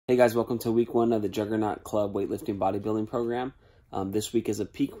Hey guys, welcome to week 1 of the Juggernaut Club weightlifting bodybuilding program. This week is a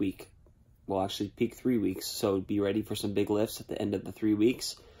peak week. Well, actually peak 3 weeks, so be ready for some big lifts at the end of the 3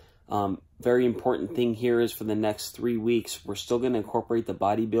 weeks. Very important thing here is for the next 3 weeks, we're still going to incorporate the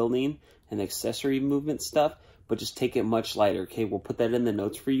bodybuilding and accessory movement stuff, but just take it much lighter, okay? We'll put that in the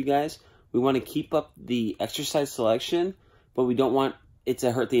notes for you guys. We want to keep up the exercise selection, but we don't want it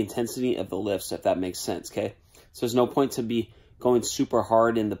to hurt the intensity of the lifts, if that makes sense, okay? So there's no point to be going super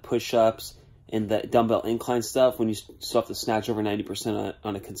hard in the push-ups and the dumbbell incline stuff when you still have to snatch over 90%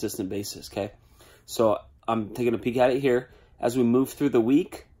 on a consistent basis, okay? So I'm taking a peek at it here. As we move through the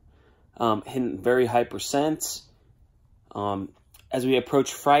week, hitting very high percents. As we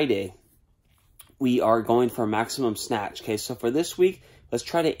approach Friday, we are going for a maximum snatch, okay? So for this week, let's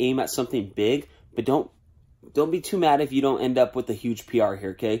try to aim at something big, but don't be too mad if you don't end up with a huge PR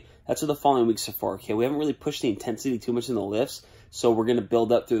here, okay? That's what the following weeks are for, okay? We haven't really pushed the intensity too much in the lifts, so we're going to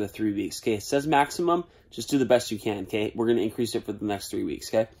build up through the 3 weeks, okay? It says maximum, just do the best you can, okay? We're going to increase it for the next 3 weeks,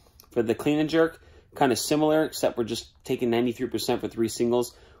 okay? For the clean and jerk, kind of similar, except we're just taking 93% for 3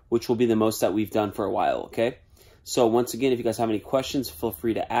 singles, which will be the most that we've done for a while, okay? So once again, if you guys have any questions, feel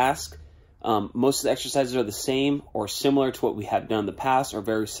free to ask. Most of the exercises are the same or similar to what we have done in the past, or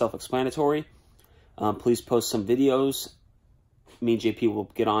very self-explanatory. Please post some videos. Me and JP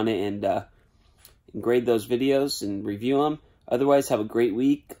will get on it and grade those videos and review them. Otherwise, have a great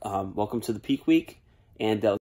week. Welcome to the peak week, and